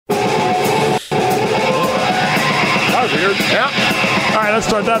weird. Yeah. All right, let's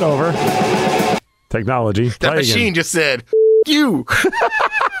start that over. Technology. That machine just said, you.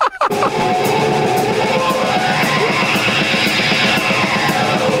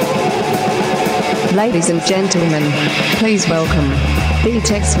 Ladies and gentlemen, please welcome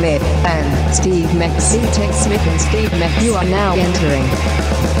B-Tech Smith and Steve Mex. B-Tech Smith and Steve Mex. You are now entering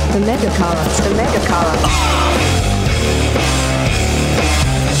the MegaCast. The MegaCast.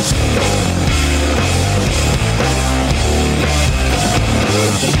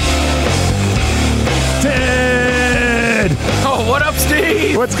 Ted! Oh, what up,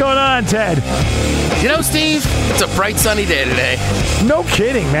 Steve? What's going on, Ted? You know, Steve, it's a bright, sunny day today. No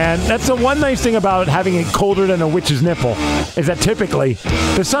kidding, man. That's the one nice thing about having it colder than a witch's nipple, is that typically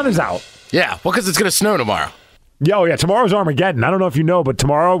the sun is out. Yeah, well, because it's going to snow tomorrow. Yeah, tomorrow's Armageddon. I don't know if you know, but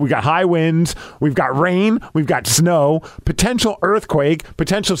tomorrow we got high winds, we've got rain, we've got snow, potential earthquake,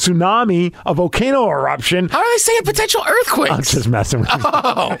 potential tsunami, a volcano eruption. How are they saying potential earthquakes? I'm just messing with you.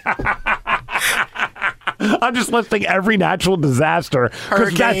 Oh. I'm just listing every natural disaster.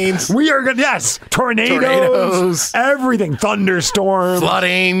 Hurricanes. We are good. Yes. Tornadoes. Everything. Thunderstorms.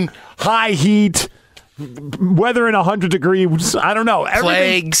 Flooding. High heat. Weather in 100 degrees. I don't know.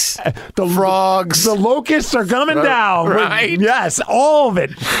 Everything. Plagues. Frogs. The locusts are coming down. Right. Yes. All of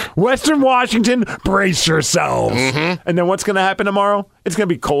it. Western Washington, brace yourselves. Mm-hmm. And then what's going to happen tomorrow? It's going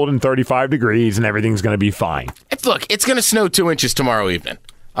to be cold and 35 degrees and everything's going to be fine. Look, it's going to snow 2 inches tomorrow evening.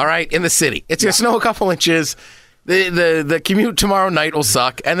 All right, in the city. It's going to snow a couple inches. The commute tomorrow night will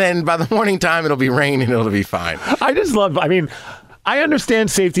suck. And then by the morning time, it'll be rain and it'll be fine. I understand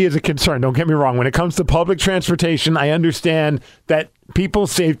safety is a concern. Don't get me wrong. When it comes to public transportation, I understand that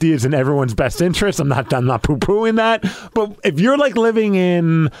people's safety is in everyone's best interest. I'm not poo-pooing that. But if you're like living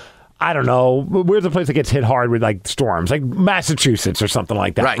in, I don't know, where's the place that gets hit hard with like storms? Like Massachusetts or something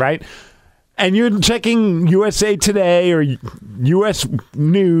like that, right? And you're checking USA Today or U.S.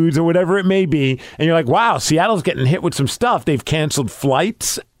 News or whatever it may be, and you're like, wow, Seattle's getting hit with some stuff. They've canceled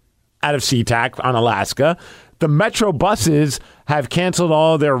flights out of SeaTac on Alaska. The Metro buses have canceled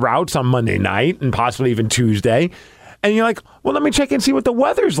all their routes on Monday night and possibly even Tuesday. And you're like, well, let me check and see what the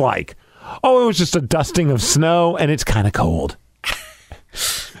weather's like. Oh, it was just a dusting of snow, and it's kind of cold.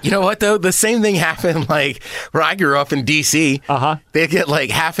 You know what, though? The same thing happened, like, where I grew up in D.C. They get,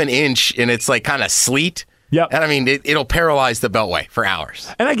 like, half an inch, and it's, like, kind of sleet. Yep. And, I mean, it'll paralyze the Beltway for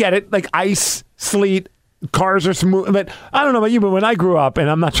hours. And I get it. Like, ice, sleet, cars are smooth. But I don't know about you, but when I grew up,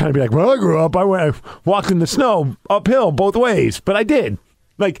 and I'm not trying to be like, well, I grew up, I walked in the snow uphill both ways. But I did.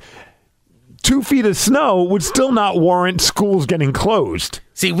 Like, 2 feet of snow would still not warrant schools getting closed.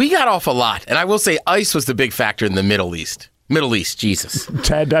 See, we got off a lot. And I will say ice was the big factor in the Middle East. Jesus.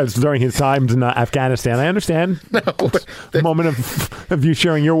 Ted, that was during his times in Afghanistan. I understand. No. The moment of you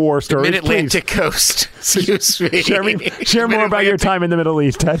sharing your war stories. Mid-Atlantic coast. Excuse me. Share more about your time in the Middle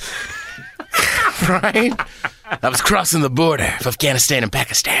East, Ted. Right? I was crossing the border of Afghanistan and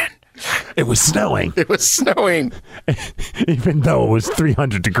Pakistan. It was snowing. Even though it was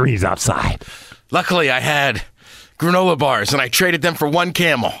 300 degrees outside. Luckily, I had granola bars, and I traded them for 1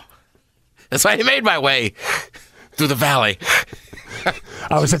 camel. That's why I made my way through the valley.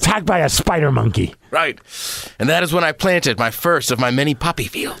 I was attacked by a spider monkey. Right. And that is when I planted my first of my many poppy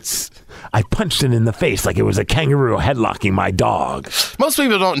fields. I punched it in the face like it was a kangaroo headlocking my dog. Most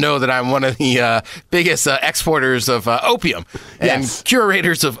people don't know that I'm one of the biggest exporters of opium and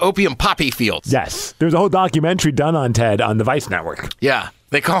curators of opium poppy fields. Yes. There's a whole documentary done on Ted on the Vice Network. Yeah.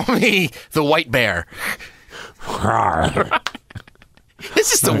 They call me the White Bear.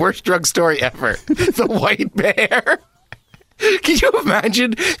 This is the worst drug story ever. The White Bear. Can you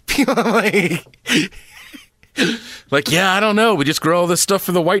imagine people like, yeah, I don't know. We just grow all this stuff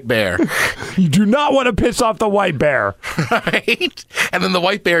for the White Bear. You do not want to piss off the White Bear. Right? And then the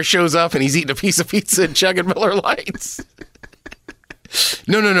White Bear shows up and he's eating a piece of pizza and chugging Miller Lights.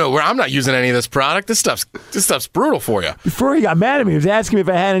 No. I'm not using any of this product. This stuff's brutal for you. Before he got mad at me, he was asking me if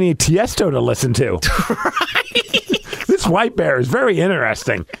I had any Tiesto to listen to. Right? This White Bear is very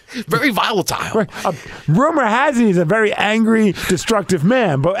interesting. Very volatile. Rumor has it he's a very angry, destructive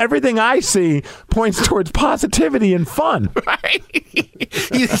man, but everything I see points towards positivity and fun. Right?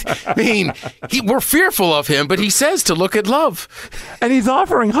 We're fearful of him, but he says to look at love. And he's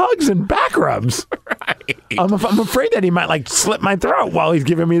offering hugs and back rubs. Right. I'm afraid that he might slit my throat while he's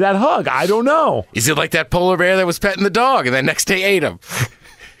giving me that hug. I don't know. Is it like that polar bear that was petting the dog and then next day ate him?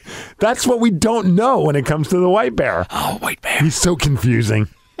 That's what we don't know when it comes to the White Bear. Oh, White Bear. He's so confusing.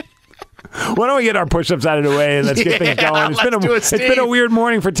 Why don't we get our push-ups out of the way and let's get things going? It's been a weird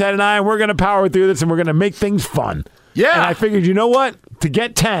morning for Ted and I, and we're going to power through this, and we're going to make things fun. Yeah. And I figured, you know what? to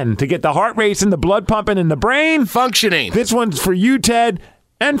get 10, to get the heart racing, the blood pumping in the brain. Functioning. This one's for you, Ted,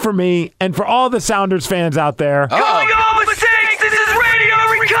 and for me, and for all the Sounders fans out there. Going on with 6, this is Radio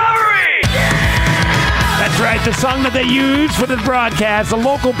Recovery! That's right, the song that they use for this broadcast, a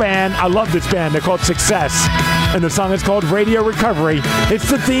local band. I love this band. They're called Success. And the song is called Radio Recovery. It's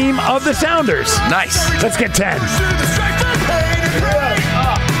the theme of the Sounders. Nice. Let's get 10. 1, 2,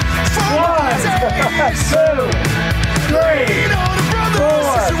 3, 4,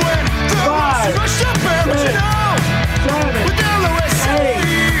 5, 6, 7, 8, 9, 10.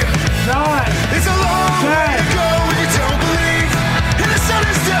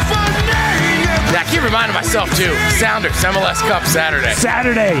 Yeah, I keep reminding myself, too. Sounders, MLS Cup Saturday.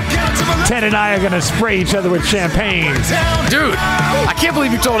 Ted and I are going to spray each other with champagne. Dude, I can't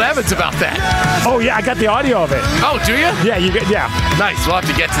believe you told Evans about that. Oh, yeah, I got the audio of it. Oh, do you? Yeah, yeah. Nice, we'll have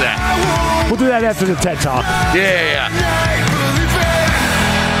to get to that. We'll do that after the TED Talk. Yeah.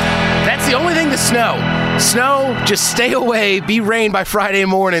 That's the only thing to snow. Snow, just stay away, be rain by Friday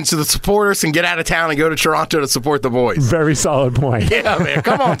morning so the supporters can get out of town and go to Toronto to support the boys. Very solid point. Yeah, man.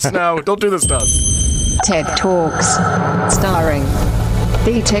 Come on, Snow. Don't do this to us. TED Talks. Starring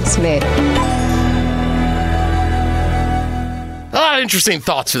the Ted Smith. A lot of interesting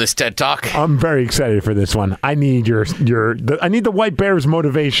thoughts for this TED Talk. I'm very excited for this one. I need I need the White Bears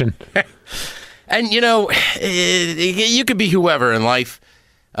motivation. And, you could be whoever in life.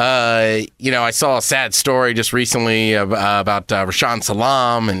 I saw a sad story just recently about Rashaan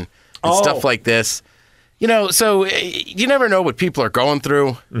Salam and stuff like this. So you never know what people are going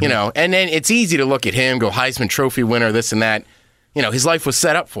through, and then it's easy to look at him, go Heisman Trophy winner, this and that. His life was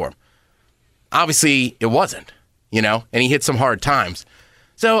set up for him. Obviously, it wasn't, and he hit some hard times.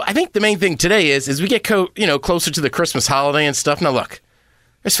 So I think the main thing today is we get closer to the Christmas holiday and stuff. Now, look,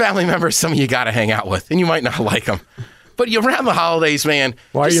 there's family members some of you got to hang out with, and you might not like them. But around the holidays, man.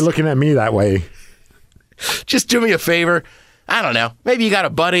 Why are you looking at me that way? Just do me a favor. I don't know. Maybe you got a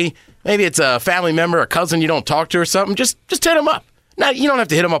buddy. Maybe it's a family member, a cousin you don't talk to or something. Just hit them up. Now, you don't have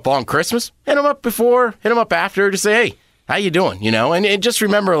to hit them up on Christmas. Hit them up before, hit them up after. Just say, hey, how you doing? And just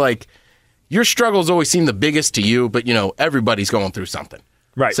remember, your struggles always seem the biggest to you, but, everybody's going through something.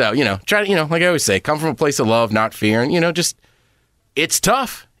 Right. So, try to, like I always say, come from a place of love, not fear. And, it's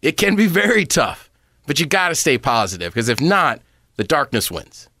tough. It can be very tough. But you got to stay positive, because if not, the darkness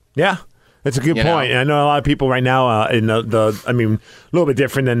wins. Yeah, that's a good point. And I know a lot of people right now in a little bit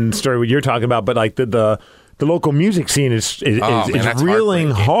different than the story what you're talking about, but the local music scene is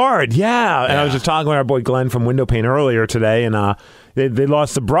reeling hard. Yeah. And I was just talking with our boy Glenn from Windowpane earlier today, and they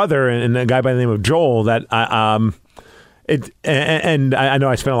lost a brother and a guy by the name of Joel that and I know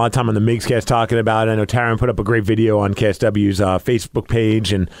I spent a lot of time on the MegaCast talking about it. I know Taryn put up a great video on KSW's Facebook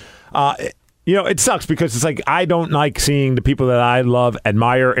page, and it sucks because it's like I don't like seeing the people that I love,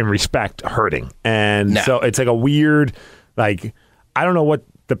 admire, and respect hurting. And so it's like a weird, I don't know what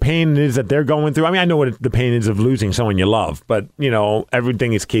the pain is that they're going through. I mean, I know what the pain is of losing someone you love, but,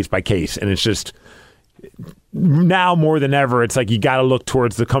 everything is case by case. And it's just now more than ever, it's like you got to look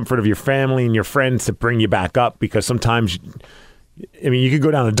towards the comfort of your family and your friends to bring you back up, because sometimes, you could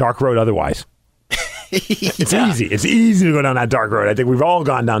go down a dark road otherwise. It's easy. It's easy to go down that dark road. I think we've all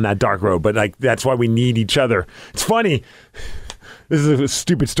gone down that dark road, but that's why we need each other. It's funny. This is a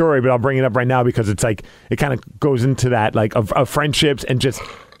stupid story, but I'll bring it up right now because it's like it kind of goes into that of friendships and just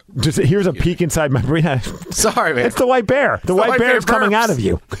here's a peek inside my brain. Sorry, man. It's the white bear. The white bear is coming out of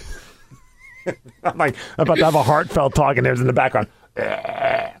you. I'm about to have a heartfelt talk, and there's in the background.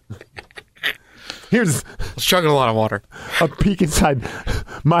 Here's chugging a lot of water. A peek inside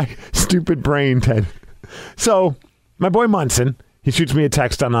my stupid brain, Ted. So my boy Munson, he shoots me a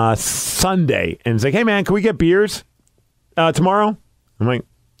text on Sunday, and he's like, "Hey man, can we get beers tomorrow?" I'm like,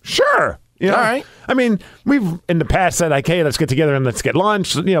 "Sure." All right. I mean, we've in the past said like, "Hey, let's get together and let's get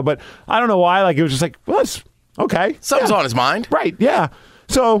lunch," but I don't know why. It was just like, well, that's okay. Something's on his mind, right? Yeah.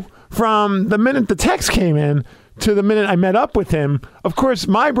 So from the minute the text came in to the minute I met up with him, of course,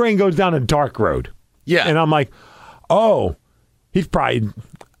 my brain goes down a dark road. Yeah. And I'm like, oh,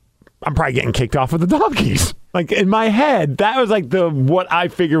 I'm probably getting kicked off with the Donkeys. In my head, that was what I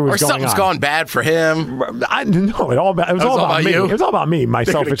figured was going on. Or something's gone bad for him. No, it was all about me. You? It was all about me, my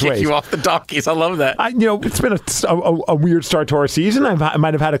selfish ways. Kick you off the Donkeys. I love that. It's been a weird start to our season. I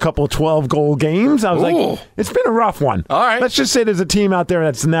might have had a couple of 12-goal games. I was like, it's been a rough one. All right. Let's just say there's a team out there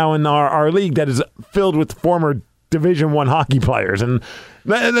that's now in our league that is filled with former Division I hockey players, and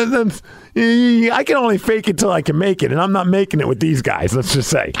I can only fake it till I can make it, and I'm not making it with these guys, let's just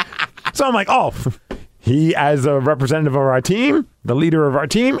say. So I'm like, he, as a representative of our team, the leader of our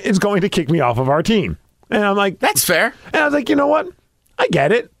team, is going to kick me off of our team. And I'm like, that's fair. And I was like, you know what? I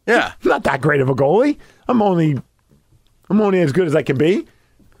get it. Yeah. I'm not that great of a goalie. I'm only as good as I can be.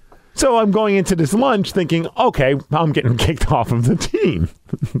 So I'm going into this lunch thinking, okay, I'm getting kicked off of the team.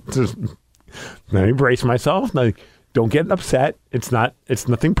 Just let me brace myself. Like, don't get upset. It's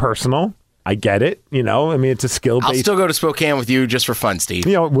nothing personal. I get it. I mean, it's a skill-based. I'll still go to Spokane with you just for fun, Steve.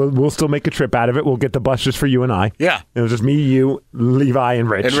 We'll still make a trip out of it. We'll get the bus just for you and I. Yeah. It was just me, you, Levi, and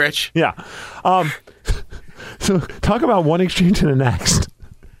Rich. And Rich. Yeah. So talk about one exchange and the next.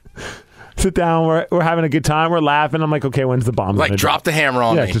 Sit down. We're having a good time. We're laughing. I'm like, okay, when's the bomb? Like, drop the hammer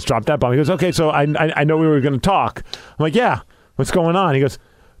on me. Yeah, just drop that bomb. He goes, okay, so I know we were going to talk. I'm like, yeah, what's going on? He goes,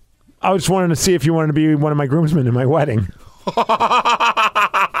 I was just wanting to see if you wanted to be one of my groomsmen in my wedding.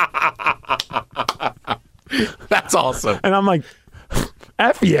 That's awesome. And I'm like,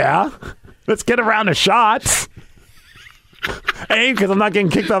 F yeah. Let's get around the shots. A, because I'm not getting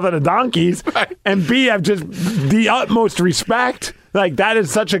kicked off of the donkeys. Right. And B, I've just the utmost respect. Like, that is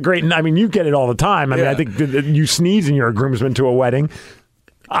such a great... I mean, you get it all the time. I mean, I think that you sneeze and you're a groomsman to a wedding.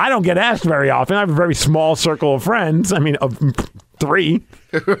 I don't get asked very often. I have a very small circle of friends. I mean, of 3.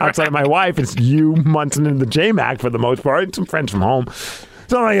 Outside of my wife, it's you, Munson, and the J-Mac for the most part. And some friends from home.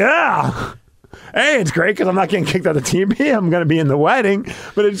 So I'm like, yeah. A, it's great because I'm not getting kicked out of the team. B, I'm going to be in the wedding.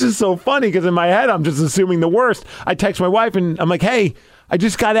 But it's just so funny because in my head, I'm just assuming the worst. I text my wife and I'm like, hey, I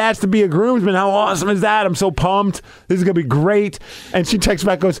just got asked to be a groomsman. How awesome is that? I'm so pumped. This is going to be great. And she texts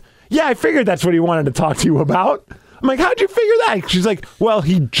back, goes, yeah, I figured that's what he wanted to talk to you about. I'm like, how'd you figure that? She's like, well,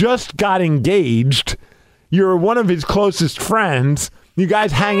 he just got engaged. You're one of his closest friends. You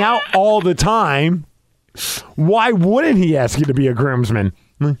guys hang out all the time. Why wouldn't he ask you to be a groomsman?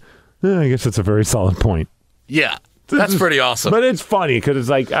 I'm like, I guess that's a very solid point. Yeah, that's pretty awesome. But it's funny because it's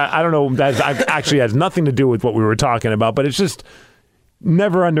like, I don't know, that actually has nothing to do with what we were talking about, but it's just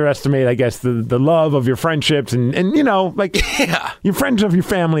never underestimate, I guess, the love of your friendships and your friends of your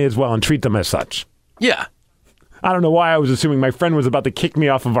family as well and treat them as such. Yeah. I don't know why I was assuming my friend was about to kick me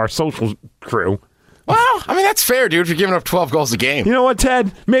off of our social crew. Well, I mean, that's fair, dude. If you're giving up 12 goals a game. You know what,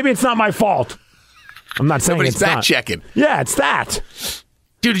 Ted? Maybe it's not my fault. I'm not saying Nobody's it's not. back checking. Yeah, it's that.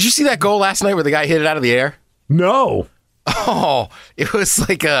 Dude, did you see that goal last night where the guy hit it out of the air? No. Oh, it was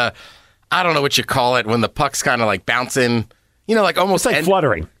like I don't know what you call it when the puck's kind of like bouncing, like almost It's like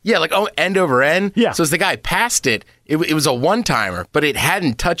fluttering. Yeah, like end over end. Yeah. So as the guy passed it, it was a one-timer, but it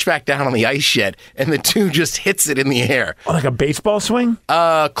hadn't touched back down on the ice yet, and the dude just hits it in the air. Oh, like a baseball swing?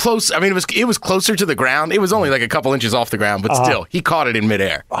 Close. I mean, it was closer to the ground. It was only like a couple inches off the ground, but still, he caught it in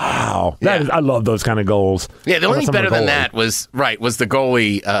midair. Wow. I love those kind of goals. Yeah, the only thing better than that was the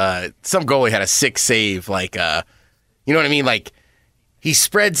goalie. Some goalie had a sick save, like, you know what I mean? Like, he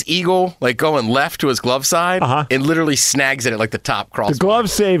spreads eagle, like going left to his glove side, and literally snags it at like the top crossbar. The glove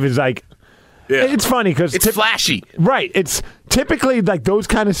save is like, it's funny because it's flashy. Right. It's typically like those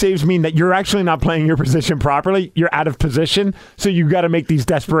kind of saves mean that you're actually not playing your position properly. You're out of position. So you got to make these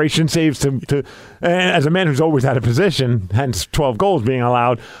desperation saves to as a man who's always out of position, hence 12 goals being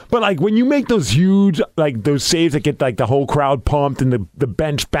allowed. But like when you make those huge, like those saves that get like the whole crowd pumped and the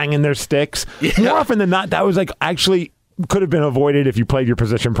bench banging their sticks, more often than not, that was like actually could have been avoided if you played your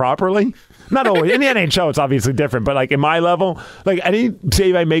position properly. Not always. In the NHL, it's obviously different. But like in my level, like any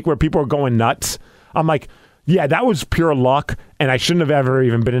save I make where people are going nuts, I'm like, yeah, that was pure luck, and I shouldn't have ever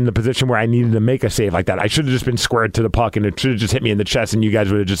even been in the position where I needed to make a save like that. I should have just been squared to the puck, and it should have just hit me in the chest, and you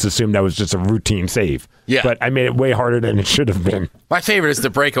guys would have just assumed that was just a routine save. Yeah. But I made it way harder than it should have been. My favorite is the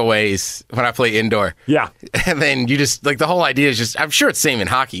breakaways when I play indoor. Yeah. And then you just, like, the whole idea is just, I'm sure it's same in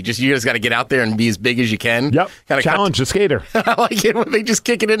hockey. You just got to get out there and be as big as you can. Yep. Kinda Challenge the skater. I like it when they just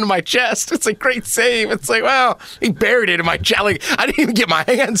kick it into my chest. It's a great save. It's like, wow, he buried it in my chest. Like, I didn't even get my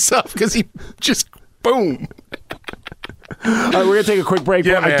hands up because he just, boom. All right, we're gonna take a quick break.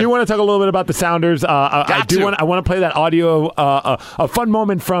 Yeah, I do want to talk a little bit about the Sounders. I want to play that audio, a fun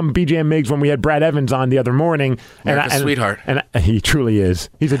moment from BJ and Miggs when we had Brad Evans on the other morning. America's sweetheart. And he truly is.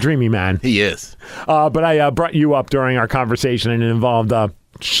 He's a dreamy man. He is. But I brought you up during our conversation, and it involved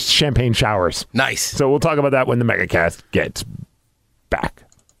champagne showers. Nice. So we'll talk about that when the MegaCast gets back.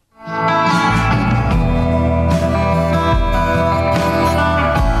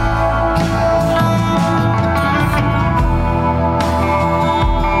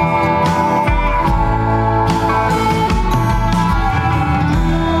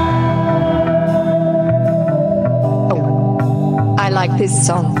 I like this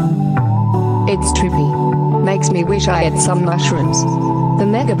song. It's trippy. Makes me wish I had some mushrooms. The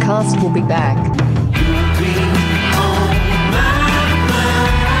MegaCast will be back.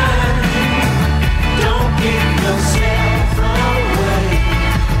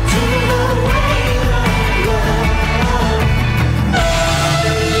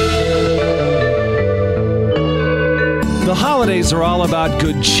 holidays are all about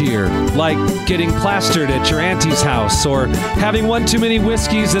good cheer, like getting plastered at your auntie's house or having one too many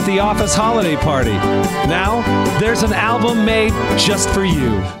whiskeys at the office holiday party. Now, there's an album made just for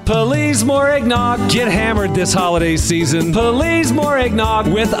you. Please more eggnog. Get hammered this holiday season. Please more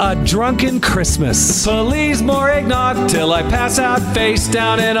eggnog with a drunken Christmas. Please more eggnog till I pass out face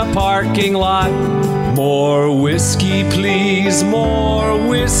down in a parking lot. More whiskey, please,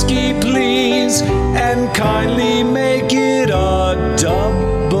 and kindly make it a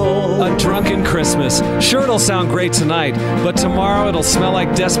double. A drunken Christmas. Sure, it'll sound great tonight, but tomorrow it'll smell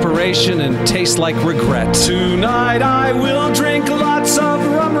like desperation and taste like regret. Tonight I will drink lots of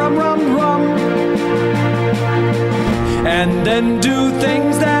rum, rum, rum, rum, and then do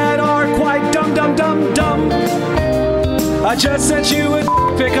things that are quite dumb, dumb, dumb, dumb. I just sent you a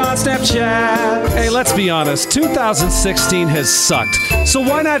pic on Snapchat. Hey, let's be honest, 2016 has sucked. So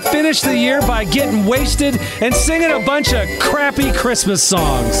why not finish the year by getting wasted and singing a bunch of crappy Christmas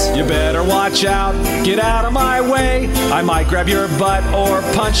songs? You better watch out, get out of my way. I might grab your butt or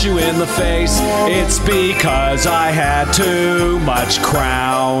punch you in the face. It's because I had too much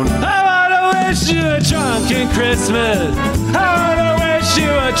crown. I wanna wish you a drunken Christmas. I wanna wish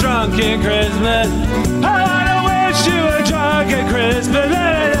you a drunken Christmas. I wanna wish you a drunken Christmas.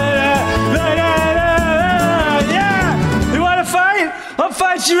 Yeah! You wanna fight? I'll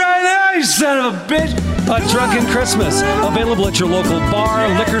fight you right now, you son of a bitch! A Drunken Christmas. Available at your local bar,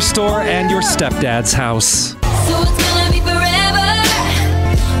 liquor store, and your stepdad's house. So it's gonna be forever.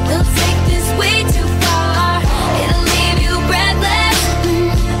 We'll take this way too far. It'll leave you breathless,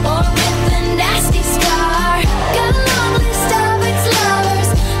 or with a nasty scar. Got a long list of ex-lovers.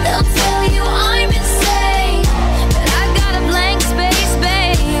 They'll tell you I'm insane, but I got a blank space,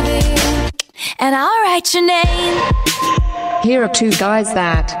 baby, and I'll write your name. Here are two guys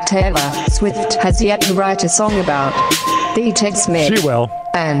that Taylor Swift has yet to write a song about. The Tex Smith She will.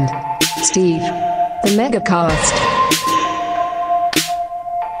 and Steve, the MegaCast.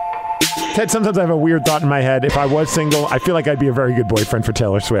 Ted, sometimes I have a weird thought in my head. If I was single, I feel like I'd be a very good boyfriend for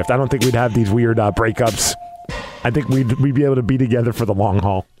Taylor Swift. I don't think we'd have these weird breakups. I think we'd be able to be together for the long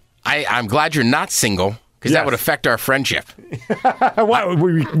haul. I'm glad you're not single, because Yes. that would affect our friendship. What,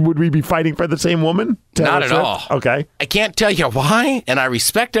 would we be fighting for the same woman? Taylor Not at Swift? all. Okay. I can't tell you why, and I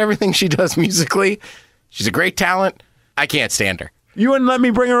respect everything she does musically. She's a great talent. I can't stand her. You wouldn't let me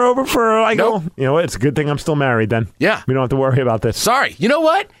bring her over for like, Nope. you know what? It's a good thing I'm still married then. Yeah. We don't have to worry about this. Sorry. You know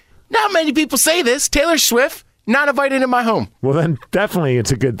what? Not many people say this. Taylor Swift, not invited in my home. Well, then definitely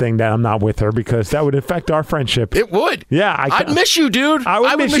it's a good thing that I'm not with her because that would affect our friendship. It would. Yeah, I'd miss you, dude. I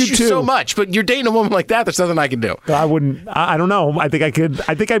would miss you too. so much, but you're dating a woman like that. There's nothing I can do. I wouldn't. I don't know. I think I could.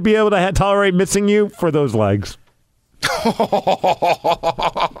 I think I'd be able to tolerate missing you for those legs.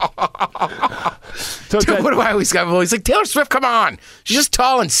 So Dude, what do I always got? He's like, Taylor Swift, come on. She's just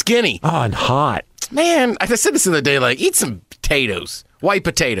tall and skinny. Oh, and hot. Man, I said this the other day, like, eat some potatoes, white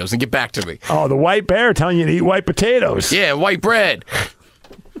potatoes, and get back to me. Oh, the white bear telling you to eat white potatoes. Yeah, white bread.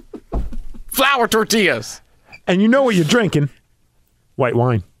 Flour tortillas. And you know what you're drinking? White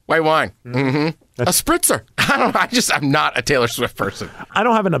wine. White wine. Mm-hmm. A spritzer. I'm not a Taylor Swift person. I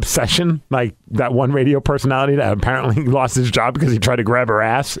don't have an obsession like that one radio personality that apparently lost his job because he tried to grab her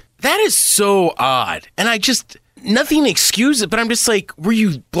ass. That is so odd. And nothing to excuse it, but I'm just like, were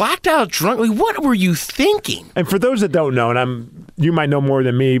you blacked out drunk? Like, what were you thinking? And for those that don't know, and you might know more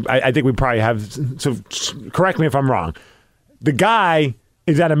than me, I think we probably have, so correct me if I'm wrong. The guy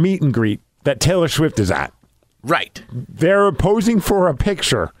is at a meet and greet that Taylor Swift is at. Right. They're posing for a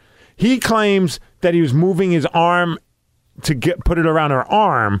picture. He claims that he was moving his arm to put it around her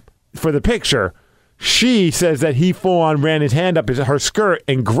arm for the picture. She says that he full on ran his hand up her skirt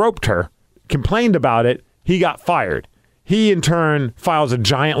and groped her, complained about it. He got fired. He, in turn, files a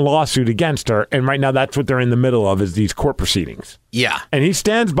giant lawsuit against her, and right now that's what they're in the middle of is these court proceedings. Yeah. And he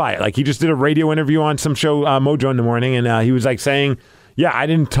stands by it. Like, he just did a radio interview on some show, Mojo in the Morning, and he was like saying, yeah, I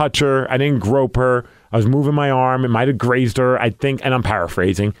didn't touch her. I didn't grope her. I was moving my arm. It might have grazed her, I think, and I'm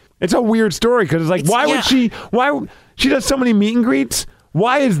paraphrasing. It's a weird story because it's like, why she does so many meet and greets?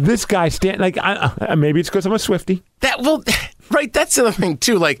 Why is this guy like, maybe it's because I'm a Swiftie. Right, that's the other thing,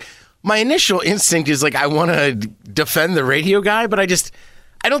 too. Like, my initial instinct is like, I want to defend the radio guy, but I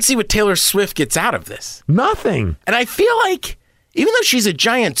don't see what Taylor Swift gets out of this. Nothing. And I feel like, even though she's a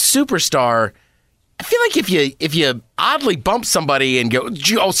giant superstar, I feel like if you oddly bump somebody and go,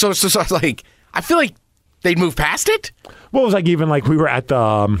 oh, so like, I feel like they'd move past it. Well, it was like even like we were at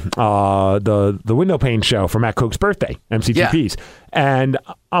the window pane show for Matt Coke's birthday, MCTP's, and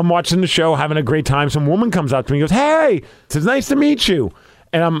I'm watching the show, having a great time. Some woman comes up to me and goes, "Hey, it's nice to meet you."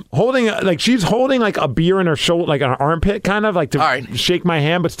 and I'm holding she's holding like a beer in her shoulder, like an armpit, kind of like to shake my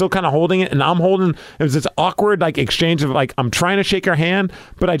hand, but still kind of holding it. And I'm holding. It was this awkward like exchange of like I'm trying to shake her hand,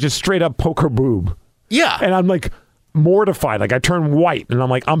 but I just straight up poke her boob. Yeah, and I'm like mortified. Like I turn white, and I'm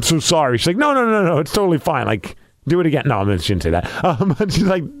like, I'm so sorry. She's like, no, it's totally fine. Like do it again. No, I mean, she didn't say that. She's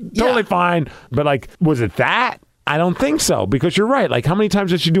like, totally fine. But like, was it that? I don't think so, because you're right. Like, how many times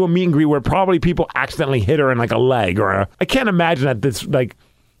did she do a meet and greet where probably people accidentally hit her in like a leg I can't imagine that this like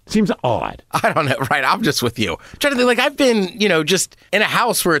seems odd. I don't know. Right. I'm just with you. I'm trying to think, like, I've been, just in a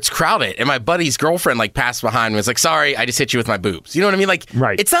house where it's crowded and my buddy's girlfriend like passed behind me and was like, sorry, I just hit you with my boobs. You know what I mean? Like,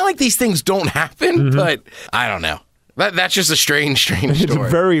 right. It's not like these things don't happen, but I don't know. That's just a strange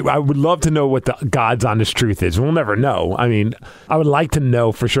story. I would love to know what the God's honest truth is. We'll never know. I mean, I would like to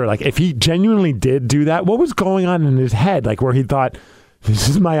know for sure. Like, if he genuinely did do that, what was going on in his head? Like, where he thought, this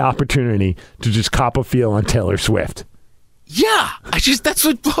is my opportunity to just cop a feel on Taylor Swift. Yeah. That's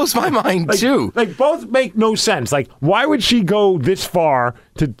what blows my mind, too. Like, both make no sense. Like, why would she go this far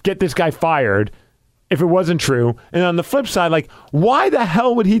to get this guy fired if it wasn't true? And on the flip side, like, why the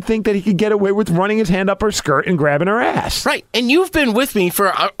hell would he think that he could get away with running his hand up her skirt and grabbing her ass? Right. And you've been with me for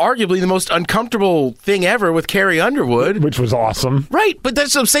arguably the most uncomfortable thing ever with Carrie Underwood. Which was awesome. Right. But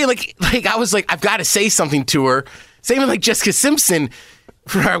that's what I'm saying. Like I was like, I've got to say something to her. Same with like Jessica Simpson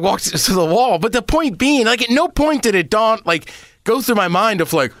when I walked to the wall. But the point being, like, at no point did it go through my mind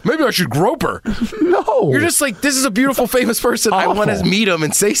of like, maybe I should grope her. No. You're just like, this is a beautiful, famous person. Awful. I want to meet him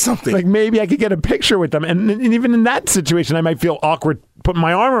and say something. Like, maybe I could get a picture with them. And even in that situation, I might feel awkward putting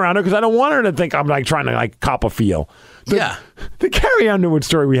my arm around her because I don't want her to think I'm like trying to like cop a feel. The Carrie Underwood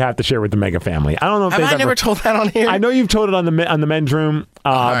story we have to share with the Mega family. I don't know if Have I never told that on here? I know you've told it on the men's room,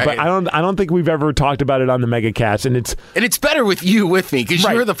 right. but I don't think we've ever talked about it on the MegaCast. And it's better with you with me because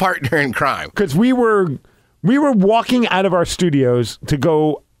you're the partner in crime. Because we were walking out of our studios to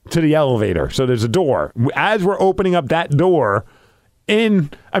go to the elevator. So there's a door. As we're opening up that door, it's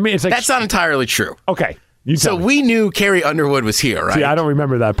like that's not entirely true. Okay. So we knew Carrie Underwood was here, right? See, I don't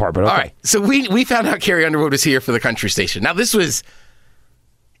remember that part, but okay. All right. So we found out Carrie Underwood was here for the country station. Now, this was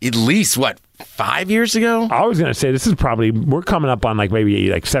at least, 5 years ago? I was going to say, we're coming up on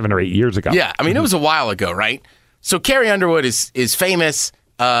maybe 7 or 8 years ago. Yeah. I mean, it was a while ago, right? So Carrie Underwood is famous,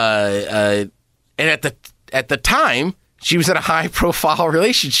 and at the time, she was in a high-profile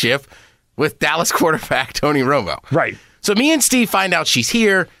relationship with Dallas quarterback Tony Romo. Right. So me and Steve find out she's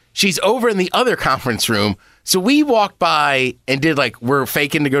here. She's over in the other conference room. So we walked by and did we're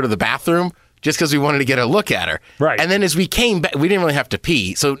faking to go to the bathroom just because we wanted to get a look at her. Right. And then as we came back, we didn't really have to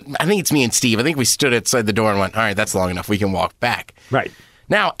pee. So I think it's me and Steve. I think we stood outside the door and went, all right, that's long enough. We can walk back. Right.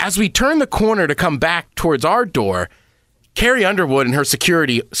 Now, as we turn the corner to come back towards our door, Carrie Underwood and her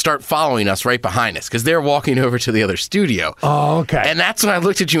security start following us right behind us because they're walking over to the other studio. Oh, okay. And that's when I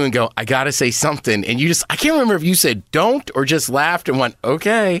looked at you and go, I got to say something. And I can't remember if you said don't or just laughed and went,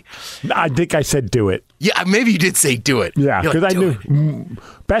 okay. I think I said do it. Yeah, maybe you did say do it. Yeah, because I knew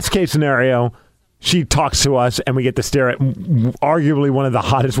best case scenario, she talks to us and we get to stare at arguably one of the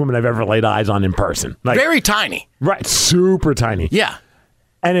hottest women I've ever laid eyes on in person. Very tiny. Right, super tiny. Yeah.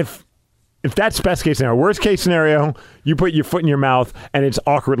 And if that's best case scenario, worst case scenario, you put your foot in your mouth and it's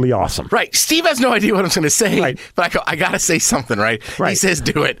awkwardly awesome. Right. Steve has no idea what I'm going to say, right. But I go, I got to say something, right? He says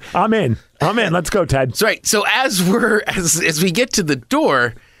do it. I'm in. Let's go, Ted. That's right. So as we get to the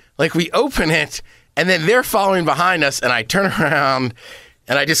door, we open it and then they're following behind us and I turn around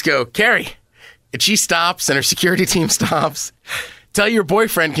and I just go, Carrie. And she stops and her security team stops. Tell your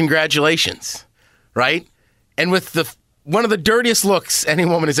boyfriend congratulations, right? And with one of the dirtiest looks any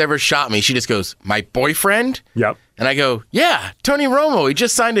woman has ever shot me, she just goes, my boyfriend? Yep. And I go, yeah, Tony Romo. He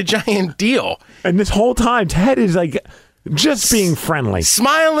just signed a giant deal. And this whole time, Ted is just being friendly.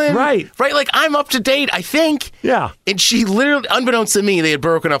 Smiling. Right. Right? I'm up to date, I think. Yeah. And she literally, unbeknownst to me, they had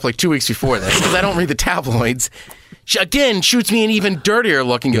broken up 2 weeks before that because I don't read the tabloids. She, again, shoots me an even dirtier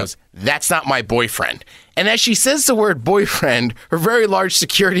look and goes, that's not my boyfriend. And as she says the word boyfriend, her very large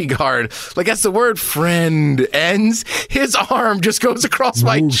security guard, as the word friend ends, his arm just goes across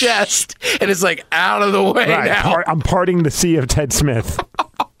my chest and is out of the way now. I'm parting the sea of Ted Smith.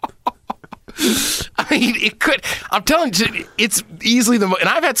 I mean, it could. I'm telling you, it's easily the most. And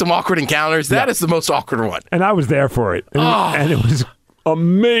I've had some awkward encounters. That is the most awkward one. And I was there for it. And it was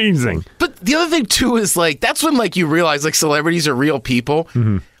amazing. But the other thing, too, is that's when you realize celebrities are real people.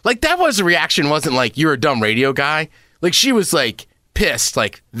 Mm-hmm. That was the reaction, wasn't you're a dumb radio guy. She was pissed,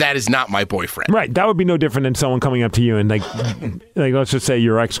 that is not my boyfriend. Right. That would be no different than someone coming up to you and let's just say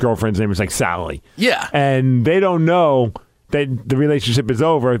your ex-girlfriend's name is Sally. Yeah. And they don't know that the relationship is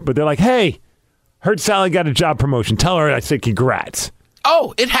over, but they're like, hey, heard Sally got a job promotion. Tell her I said congrats.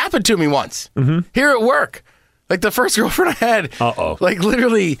 Oh, it happened to me once. Here at work. Like the first girlfriend I had. Like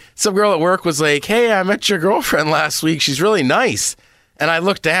literally some girl at work was like, hey, I met your girlfriend last week. She's really nice. And I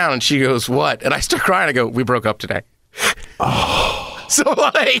looked down and she goes, what? And I start crying. I go, we broke up today. So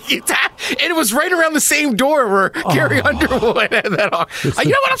like, it was right around the same door where Carrie Underwood and that.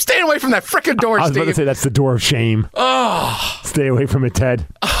 You know what? I'm staying away from that frickin' door, I was Steve. about to say that's the door of shame. Stay away from it, Ted.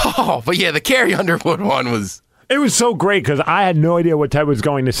 But yeah, the Carrie Underwood one was. It was so great because I had no idea what Ted was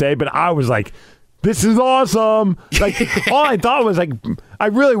going to say, but I was like, this is awesome. Like, all I thought was like, I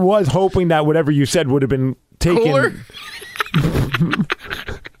really was hoping that whatever you said would have been taken. Cooler?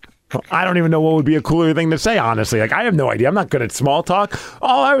 I don't even know what would be a cooler thing to say, honestly. Like, I have no idea. I'm not good at small talk.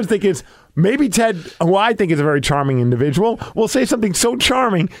 All I was thinking is maybe Ted, who I think is a very charming individual, will say something so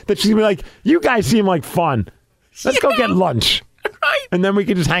charming that she'll be like, you guys seem like fun. Let's go get lunch. Right. And then we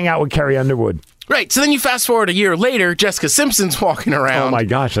can just hang out with Carrie Underwood. Right. So then you fast forward a year later, Jessica Simpson's walking around. Oh, my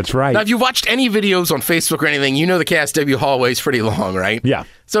gosh. That's right. Now, if you watched any videos on Facebook or anything, you know the KSW hallway is pretty long, right? Yeah.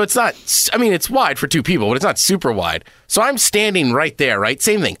 So it's not, I mean, it's wide for two people, but it's not super wide. So I'm standing right there, right?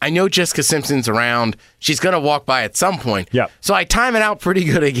 Same thing. I know Jessica Simpson's around. She's going to walk by at some point. Yeah. So I time it out pretty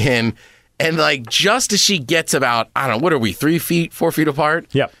good again. And like just as she gets about, I don't know, what are we, 3 feet, 4 feet apart?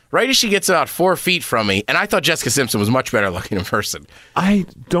 Yep. Right as she gets about 4 feet from me, and I thought Jessica Simpson was much better looking in person. I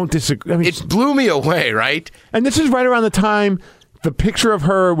don't disagree. I mean, It blew me away, right? and this is right around the time the picture of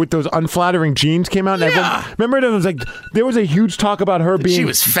her with those unflattering jeans came out. And Yeah. everyone, remember, it was like there was a huge talk about her being She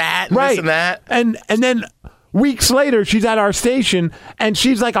was fat and right, this and that. and then weeks later, she's at our station and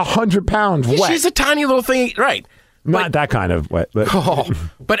she's like 100 pounds wet. She's a tiny little thing, right? Not that kind of wet, but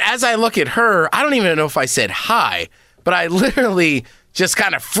But as I look at her, I don't even know if I said hi, but I literally just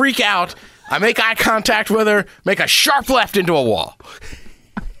kind of freak out. I make eye contact with her, make a sharp left into a wall.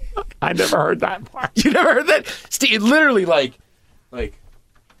 I never heard that part. You never heard that? Steve, literally like.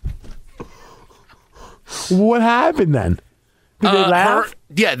 What happened then? Did they laugh?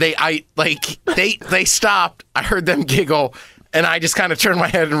 They stopped. I heard them giggle, and I just kind of turned my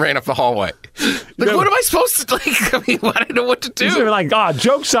head and ran up the hallway. Like, what am I supposed to, like, I mean, I didn't know what to do. They were like,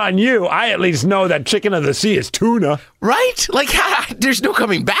 joke's on you. I at least know that chicken of the sea is tuna. Right? Like, there's no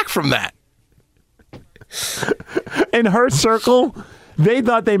coming back from that. In her circle, they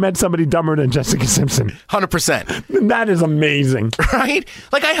thought they met somebody dumber than Jessica Simpson. 100%. That is amazing. Right?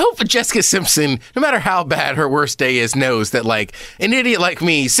 Like, I hope Jessica Simpson, no matter how bad her worst day is, knows that, like, an idiot like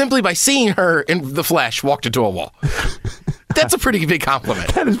me, simply by seeing her in the flesh, walked into a wall. That's a pretty big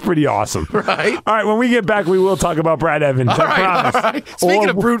compliment. That is pretty awesome. Right? All right, when we get back, we will talk about Brad Evans. I promise. All right. Speaking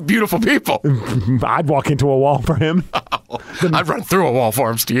of beautiful people, I'd walk into a wall for him. I'd run through a wall for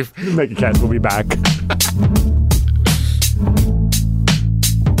him, Steve. MegaCast will be back.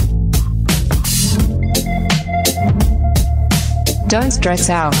 Don't stress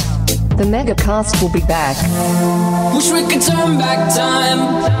out. The MegaCast will be back. Wish we could turn back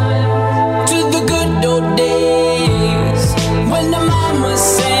time to the good old days when the mama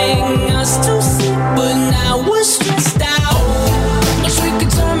sang us to sleep, but now we're stressed out. Wish we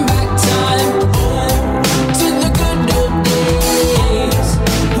could turn back time to the good old days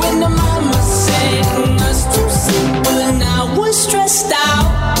when the mama sang us to sleep, but now we're stressed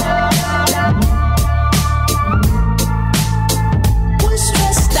out.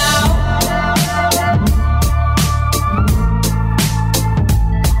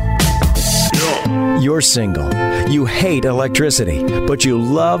 You're single. You hate electricity, but you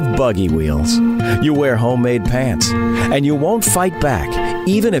love buggy wheels. You wear homemade pants, and you won't fight back,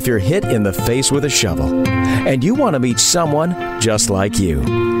 even if you're hit in the face with a shovel. And you want to meet someone just like you.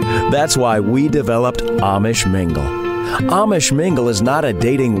 That's why we developed Amish Mingle. Amish Mingle is not a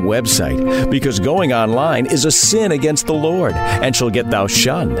dating website, because going online is a sin against the Lord, and shall get thou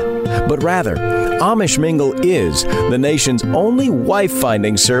shunned. But rather, Amish Mingle is the nation's only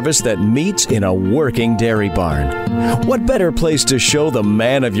wife-finding service that meets in a working dairy barn. What better place to show the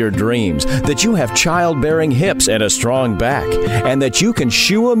man of your dreams that you have childbearing hips and a strong back, and that you can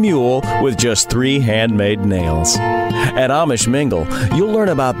shoe a mule with just 3 handmade nails? At Amish Mingle, you'll learn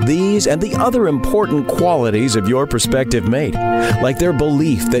about these and the other important qualities of your prospective mate, like their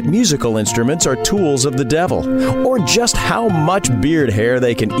belief that musical instruments are tools of the devil, or just how much beard hair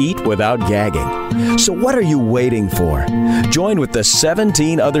they can eat without gagging. So what are you waiting for? Join with the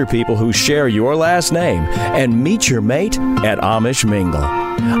 17 other people who share your last name and meet your mate at Amish Mingle.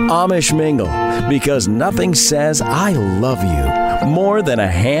 Amish Mingle, because nothing says I love you more than a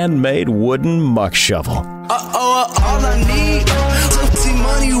handmade wooden muck shovel. All I need, see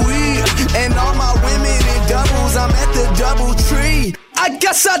money, weed, and all my women in doubles. I'm at the double tree. I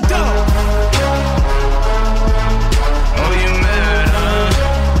guess I don't. Oh, you mad, huh?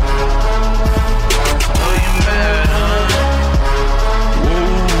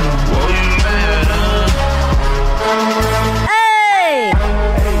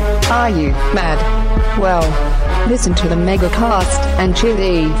 Well, listen to the MegaCast and cheer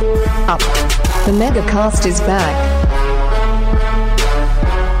up. The MegaCast is back.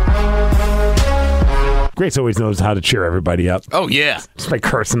 Grace always knows how to cheer everybody up. Oh, yeah. Just by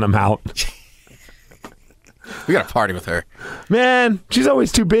cursing them out. We got to party with her. Man, she's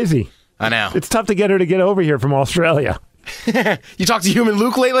always too busy. I know. It's tough to get her to get over here from Australia. You talked to Human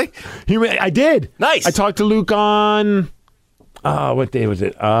Luke lately? I did. Nice. I talked to Luke on... what day was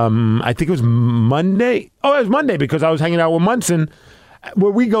it? I think it was Monday. Oh, it was Monday because I was hanging out with Munson.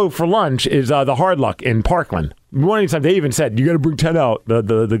 Where we go for lunch is the Hard Luck in Parkland. One time they even said, you got to bring Ted out,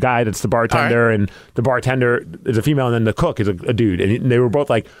 the guy that's the bartender, right. and the bartender is a female, and then the cook is a dude. And they were both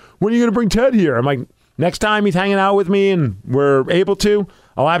like, when are you going to bring Ted here? I'm like, next time he's hanging out with me and we're able to,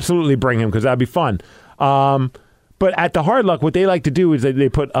 I'll absolutely bring him because that'd be fun. But at the Hard Luck, what they like to do is they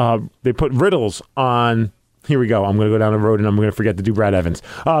put riddles on... Here we go. I'm going to go down the road and I'm going to forget to do Brad Evans.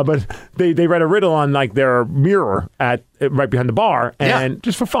 But they write a riddle on like their mirror at right behind the bar, and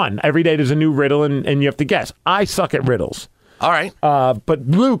just for fun. Every day there's a new riddle and you have to guess. I suck at riddles. All right. But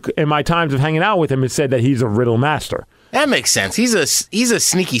Luke, in my times of hanging out with him, has said that he's a riddle master. That makes sense. He's a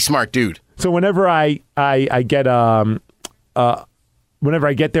sneaky smart dude. So whenever I get whenever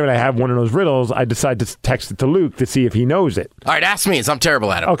I get there and I have one of those riddles, I decide to text it to Luke to see if he knows it. All right, ask me, as I'm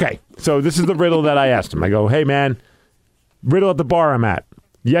terrible at it. Okay, so this is the riddle that I asked him. I go, hey, man, riddle at the bar I'm at.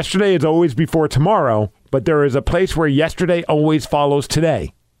 Yesterday is always before tomorrow, but there is a place where yesterday always follows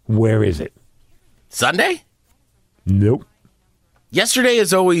today. Where is it? Sunday? Nope. Yesterday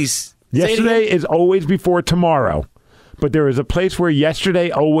is always... Yesterday is always before tomorrow, but there is a place where yesterday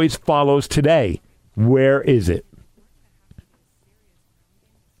always follows today. Where is it?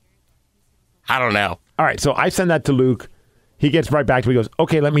 I don't know. All right, so I send that to Luke. He gets right back to me. He goes,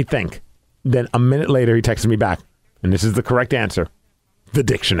 okay, let me think. Then a minute later, he texts me back. And this is the correct answer. The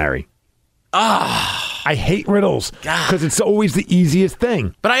dictionary. I hate riddles because it's always the easiest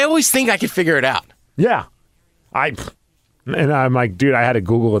thing. But I always think I could figure it out. Yeah. And I'm like, dude, I had to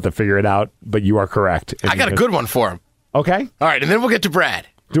Google it to figure it out, but you are correct. I got a good one for him. Okay. All right, and then we'll get to Brad.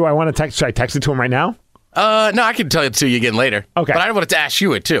 Do I want to text? Should I text it to him right now? No, I can tell it to you again later. Okay. But I wanted to ask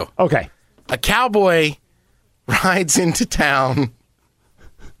you it, too. Okay. A cowboy rides into town.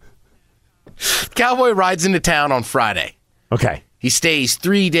 Cowboy rides into town on Friday. Okay. He stays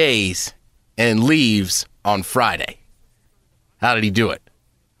 3 days and leaves on Friday. How did he do it?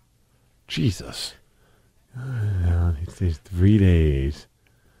 Jesus. It says 3 days.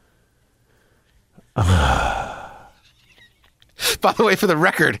 By the way, for the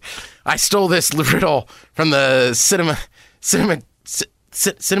record, I stole this riddle from the Cinematic?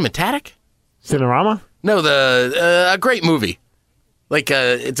 Cinerama? No, a great movie. Like,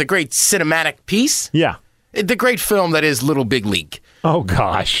 it's a great cinematic piece. Yeah. The great film that is Little Big League. Oh,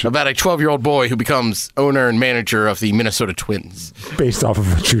 gosh. About a 12-year-old boy who becomes owner and manager of the Minnesota Twins. Based off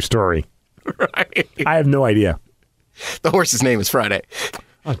of a true story. Right. I have no idea. The horse's name is Friday.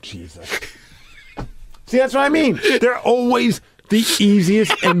 Oh, Jesus. See, that's what I mean. They're always the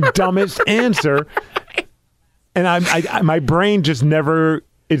easiest and dumbest answer. And I my brain just I've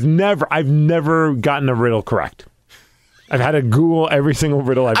never gotten a riddle correct. I've had to Google every single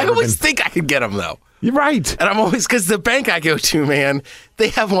riddle I've ever I always think I could get them, though. You're right. And I'm always, because the bank I go to, man, they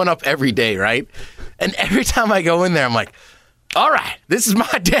have one up every day, right? And every time I go in there, I'm like, all right, this is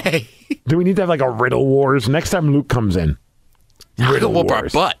my day. Do we need to have like a riddle wars next time Luke comes in? Riddle whoop our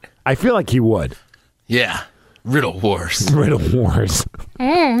butt. I feel like he would. Yeah. Riddle wars. Riddle wars.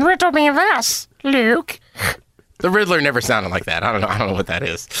 Riddle me this, Luke. The Riddler never sounded like that. I don't know what that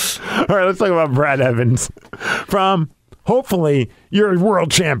is. All right, let's talk about Brad Evans from, hopefully, your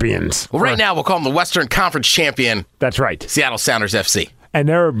world champions. Well, right now, we'll call him the Western Conference champion, That's right. Seattle Sounders FC. And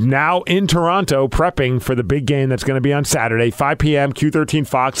they're now in Toronto prepping for the big game that's going to be on Saturday, 5 p.m., Q13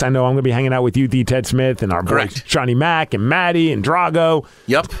 Fox. I know I'm going to be hanging out with you, D. Ted Smith, and our boys, Johnny Mack and Maddie and Drago.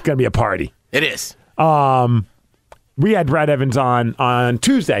 Yep. It's going to be a party. It is. We had Brad Evans on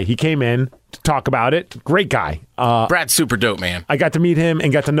Tuesday. He came in to talk about it. Great guy. Brad's super dope, man. I got to meet him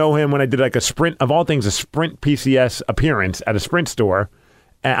and got to know him when I did like a Sprint, of all things, a Sprint PCS appearance at a Sprint store.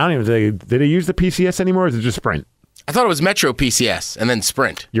 And I don't even think, did they use the PCS anymore or is it just Sprint? I thought it was Metro PCS and then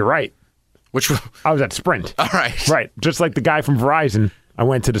Sprint. You're right. Which I was at Sprint. All right. Right. Just like the guy from Verizon, I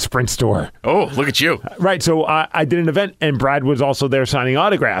went to the Sprint store. Oh, look at you. Right. So I did an event and Brad was also there signing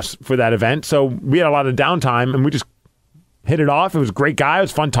autographs for that event. So we had a lot of downtime and we just hit it off. It was a great guy. It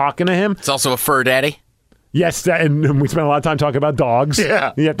was fun talking to him. It's also a fur daddy. Yes, and we spent a lot of time talking about dogs.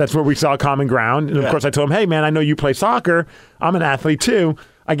 Yeah. That's where we saw common ground. And of course I told him, hey man, I know you play soccer. I'm an athlete too.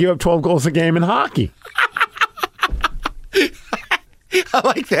 I give up 12 goals a game in hockey. I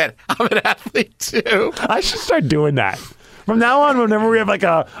like that. I'm an athlete too. I should start doing that. From now on, whenever we have like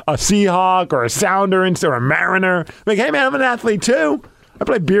a Seahawk or a Sounder or a Mariner, like, hey man, I'm an athlete too. I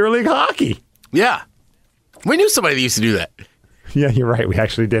play beer league hockey. Yeah. We knew somebody that used to do that. Yeah, you're right. We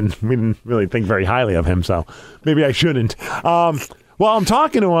actually didn't. We didn't really think very highly of him, so maybe I shouldn't. Well, I'm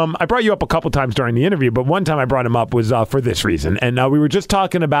talking to him. I brought you up a couple times during the interview, but one time I brought him up was for this reason. And we were just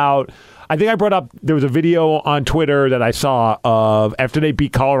talking about, I think I brought up, there was a video on Twitter that I saw of after they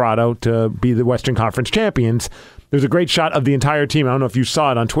beat Colorado to be the Western Conference champions. There's a great shot of the entire team. I don't know if you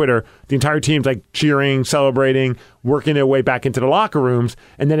saw it on Twitter. The entire team's like cheering, celebrating, working their way back into the locker rooms.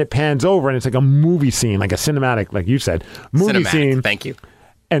 And then it pans over and it's like a movie scene, like a cinematic, like you said, movie scene. Thank you.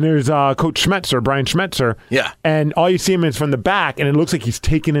 And there's Coach Schmetzer, Brian Schmetzer. Yeah. And all you see him is from the back, and it looks like he's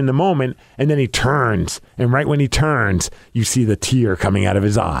taking in the moment, and then he turns. And right when he turns, you see the tear coming out of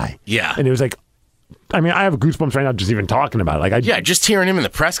his eye. Yeah. And it was like, I mean, I have goosebumps right now just even talking about it. Like, just hearing him in the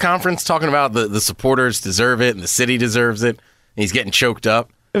press conference talking about the supporters deserve it and the city deserves it. And he's getting choked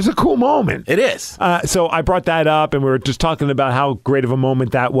up. It was a cool moment. It is. So I brought that up, and we were just talking about how great of a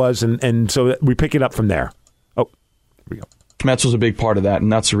moment that was, and so we pick it up from there. Oh, here we go. Mets was a big part of that,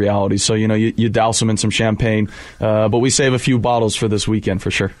 and that's the reality. So, you douse them in some champagne, but we save a few bottles for this weekend for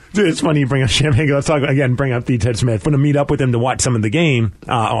sure. Dude, it's funny you bring up champagne. Let's talk again, bring up Ted Smith. I'm going to meet up with him to watch some of the game.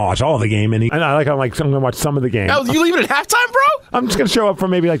 I'll watch all of the game. And I'm going to watch some of the game. Oh, you leave it at halftime, bro? I'm just going to show up for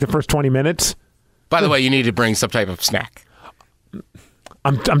maybe like the first 20 minutes. By the way, you need to bring some type of snack.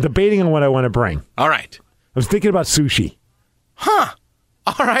 I'm debating on what I want to bring. All right. I was thinking about sushi. Huh.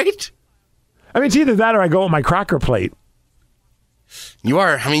 All right. I mean, it's either that or I go with my cracker plate. You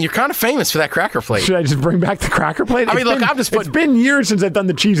are. I mean, you're kind of famous for that cracker plate. Should I just bring back the cracker plate? I mean, look, I'm just putting... It's been years since I've done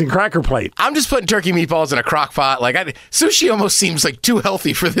the cheese and cracker plate. I'm just putting turkey meatballs in a crock pot. Like, sushi almost seems like too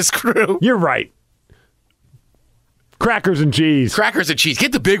healthy for this crew. You're right. Crackers and cheese. Crackers and cheese.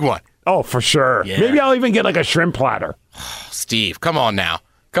 Get the big one. Oh, for sure. Yeah. Maybe I'll even get like a shrimp platter. Oh, Steve, come on now.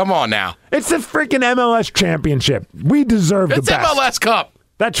 Come on now. It's the freaking MLS championship. We deserve the best. It's MLS Cup.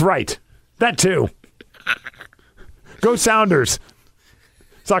 That's right. That too. Go Sounders.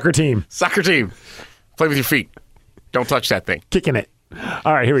 Soccer team. Soccer team. Play with your feet. Don't touch that thing. Kicking it.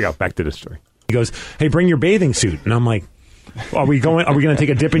 All right, here we go. Back to the story. He goes, hey, bring your bathing suit. And I'm like, are we going to take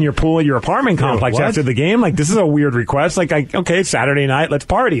a dip in your pool at your apartment complex after the game? Like, this is a weird request. Like, okay, Saturday night, let's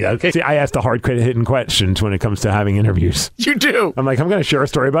party. Okay. See, I ask the hard hitting questions when it comes to having interviews. You do. I'm like, I'm going to share a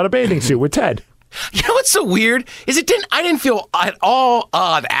story about a bathing suit with Ted. You know what's so weird is I didn't feel at all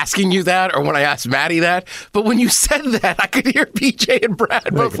odd asking you that or when I asked Maddie that, but when you said that, I could hear BJ and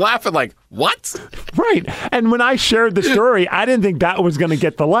Brad both laughing like, what? Right. And when I shared the story, I didn't think that was going to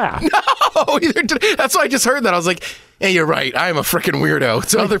get the laugh. No, either did. That's why I just heard that. I was like, hey, you're right. I am a freaking weirdo.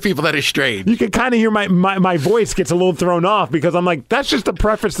 To other people, that is strange. You can kind of hear my voice gets a little thrown off because I'm like, that's just to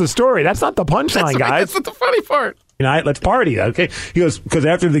preface the story. That's not the punchline, guys. That's not the funny part. Night, let's party, okay? He goes, because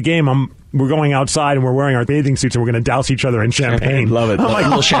after the game, we're going outside and we're wearing our bathing suits and we're going to douse each other in champagne. Love it. I'm like, a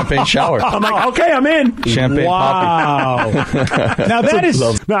little champagne shower. I'm like, okay, I'm in. Champagne wow. Now that is,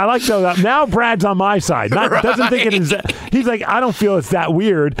 no, I like that. Now Brad's on my side. Doesn't think it is. He's like, I don't feel it's that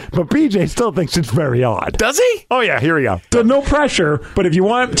weird, but BJ still thinks it's very odd. Does he? Oh yeah, here we go. So no pressure, but if you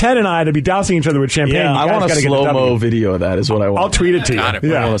want Ted and I to be dousing each other with champagne, I want a slow-mo video of that is what I want. I'll tweet it to you. Got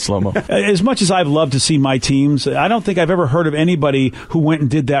it, I want a slow-mo. As much as I've loved to see my teams, I don't think I've ever heard of anybody who went and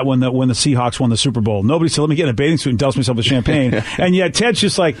did that when the Seahawks won the Super Bowl. Nobody said, let me get in a bathing suit and douse myself with champagne. And yet Ted's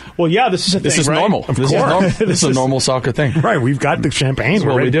just like, well, yeah, this is a thing, This is right? normal. Of This is course. normal. This is a normal soccer thing. Right, we've got the champagne. That's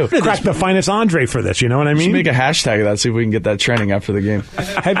what we do. Crack the finest Andre for this, you know what I Just mean? make a hashtag of that, see if we can get that trending after the game.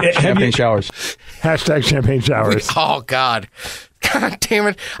 Champagne showers. Hashtag champagne showers. Oh, God. God damn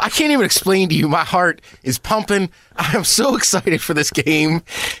it. I can't even explain to you. My heart is pumping. I am so excited for this game.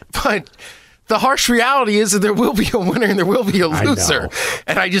 But the harsh reality is that there will be a winner and there will be a loser.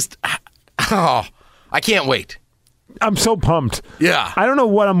 And I can't wait. I'm so pumped. Yeah. I don't know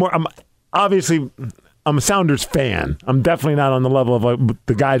what I'm obviously, I'm a Sounders fan. I'm definitely not on the level of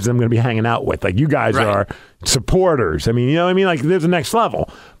the guys that I'm going to be hanging out with. Like, you guys are supporters. I mean, you know what I mean? Like, there's a next level.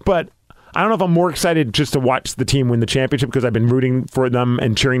 But I don't know if I'm more excited just to watch the team win the championship because I've been rooting for them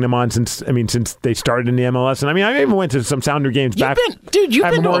and cheering them on since they started in the MLS. And I mean, I even went to some Sounder games back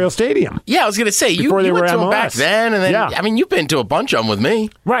at Memorial Stadium. Yeah, I was going to say, you they went were to them MLS. back then. And then, I mean, you've been to a bunch of them with me.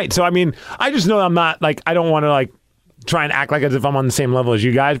 Right. So, I mean, I just know I'm not, like, I don't want to, like, try and act like as if I'm on the same level as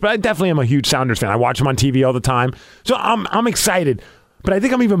you guys, but I definitely am a huge Sounders fan. I watch them on TV all the time. So I'm excited. But I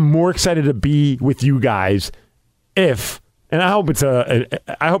think I'm even more excited to be with you guys and I hope it's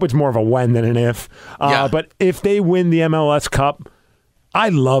more of a when than an if. But if they win the MLS Cup, I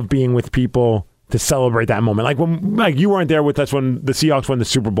love being with people to celebrate that moment. Like you weren't there with us when the Seahawks won the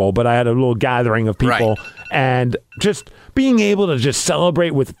Super Bowl, but I had a little gathering of people, and just being able to just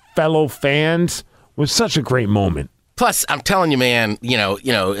celebrate with fellow fans was such a great moment. Plus, I'm telling you, man,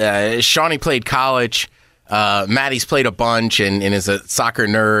 Shawnee played college. Maddie's played a bunch and is a soccer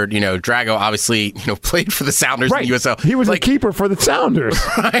nerd. Drago obviously, played for the Sounders in the USL. He was a keeper for the Sounders.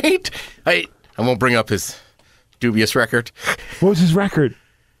 Right? I won't bring up his dubious record. What was his record?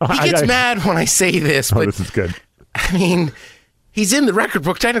 He gets mad when I say this, but this is good. I mean, he's in the record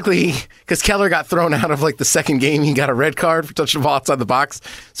book technically because Keller got thrown out of the second game. He got a red card for touching the ball outside the box.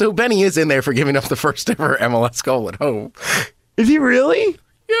 So Benny is in there for giving up the first ever MLS goal at home. Is he really?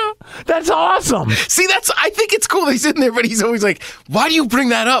 Yeah. That's awesome. See, I think it's cool that he's in there, but he's always like, why do you bring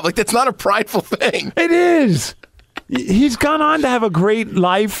that up? That's not a prideful thing. It is. He's gone on to have a great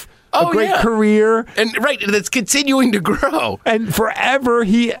life. A great career. And that's continuing to grow. And forever,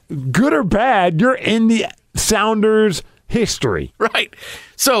 good or bad, you're in the Sounders history. Right.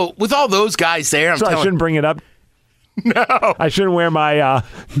 So with all those guys there, I shouldn't bring it up. No. I shouldn't wear my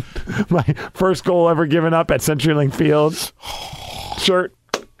my first goal ever given up at CenturyLink Field shirt.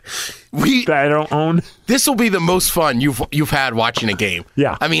 That I don't own. This will be the most fun you've had watching a game.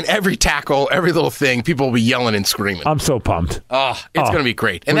 Yeah. I mean, every tackle, every little thing, people will be yelling and screaming. I'm so pumped. Oh, it's going to be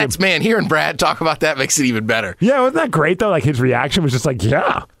great. And hearing Brad talk about that makes it even better. Yeah, wasn't that great, though? His reaction was just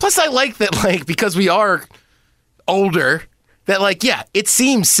yeah. Plus, I like that, because we are older, that, it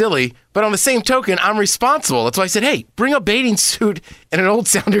seems silly, but on the same token, I'm responsible. That's why I said, hey, bring a bathing suit and an old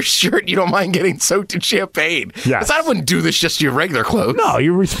Sounders shirt. You don't mind getting soaked in champagne. Yes. Because I wouldn't do this just to your regular clothes. No,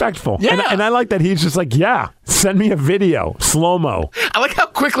 you're respectful. Yeah. And I like that he's just send me a video, slow-mo. I like how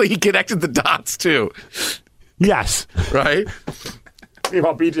quickly he connected the dots, too. Yes. Right?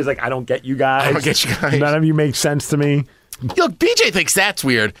 Well, BJ's I don't get you guys. I don't get you guys. None of you make sense to me. Look, BJ thinks that's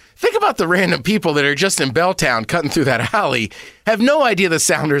weird. Think about the random people that are just in Belltown cutting through that alley, have no idea the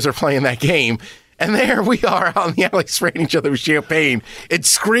Sounders are playing that game, and there we are out in the alley spraying each other with champagne and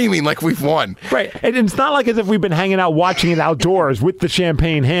screaming like we've won. Right. And it's not as if we've been hanging out watching it outdoors with the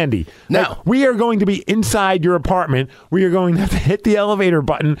champagne handy. No. We are going to be inside your apartment. We are going to have to hit the elevator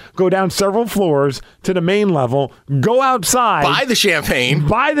button, go down several floors to the main level, go outside. Buy the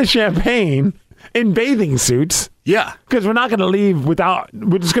champagne. In bathing suits. Yeah. Because we're not going to leave we're just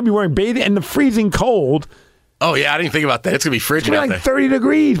going to be wearing bathing in the freezing cold. Oh, yeah, I didn't think about that. It's going to be frigid out there. 30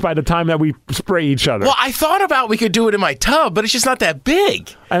 degrees by the time that we spray each other. Well, I thought about we could do it in my tub, but it's just not that big.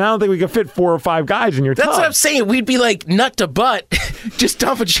 And I don't think we could fit 4 or 5 guys in your tub. That's what I'm saying. We'd be nut to butt, just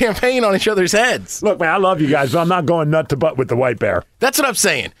dumping champagne on each other's heads. Look, man, I love you guys, but I'm not going nut to butt with the White Bear. That's what I'm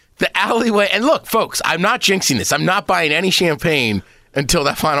saying. The alleyway. And look, folks, I'm not jinxing this. I'm not buying any champagne until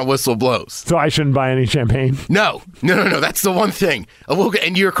that final whistle blows. So I shouldn't buy any champagne? No. That's the one thing.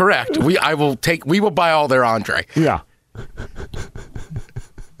 And you're correct. We will buy all their Andre. Yeah.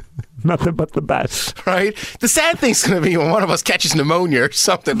 Nothing but the best. Right? The sad thing's going to be when one of us catches pneumonia or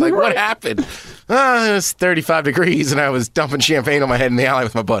something. What happened? It was 35 degrees and I was dumping champagne on my head in the alley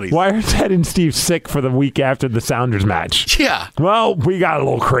with my buddies. Why are Ted and Steve sick for the week after the Sounders match? Yeah. Well, we got a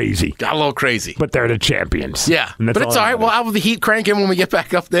little crazy. But they're the champions. Yeah. But it's all right. We'll have the heat cranking when we get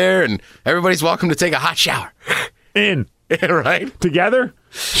back up there and everybody's welcome to take a hot shower. Right? Together?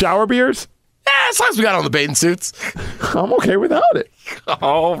 Shower beers? Yeah, as long as we got on the bathing suits. I'm okay without it.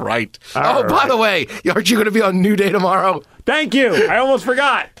 All right. By the way, aren't you going to be on New Day tomorrow? Thank you. I almost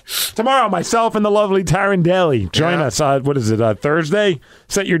forgot. Tomorrow, myself and the lovely Taryn Daly. Join us. What is it, Thursday?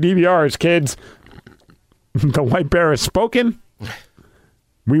 Set your DVRs, kids. The White Bear has spoken.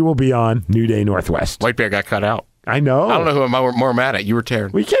 We will be on New Day Northwest. White Bear got cut out. I know. I don't know who I'm more mad at. You were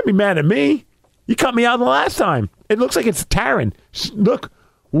Taryn. Well, you can't be mad at me. You cut me out the last time. It looks like it's Taryn. Look.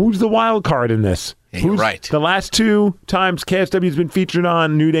 Who's the wild card in this? Yeah, you're right. The last 2 times KSW has been featured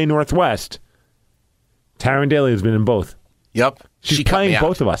on New Day Northwest, Taryn Daly has been in both. Yep. She's playing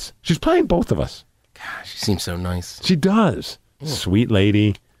both of us. She's playing both of us. Gosh, she seems so nice. She does. Sweet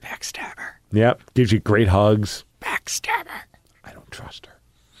lady. Backstabber. Yep. Gives you great hugs. Backstabber. I don't trust her.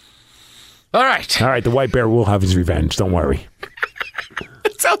 All right. The White Bear will have his revenge. Don't worry.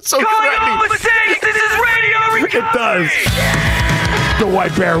 It sounds so threatening. This is Radio Recovery. It does. The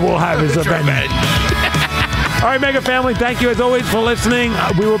White Bear will have his revenge. All right, Mega Family, thank you as always for listening.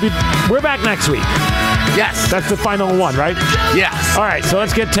 We're back next week. Yes. That's the final one, right? Yes. All right, so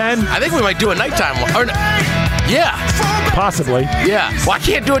let's get 10. I think we might do a nighttime one. Yeah. Possibly. Yeah. Well, I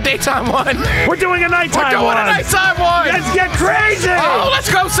can't do a daytime one. We're doing a nighttime one. Let's get crazy. Oh,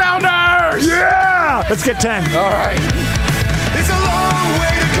 let's go, Sounders. Yeah. Let's get 10. All right. It's a long way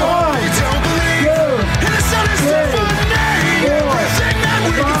to go. We don't believe. And the sun is set for the name. Everything that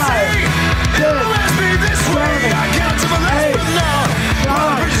we can see.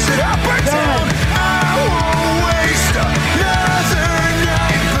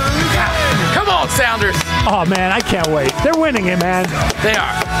 Oh, man, I can't wait. They're winning it, man. They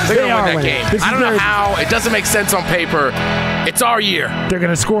are. They're going to win that game. I don't know how. It doesn't make sense on paper. It's our year. They're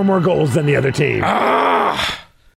going to score more goals than the other team.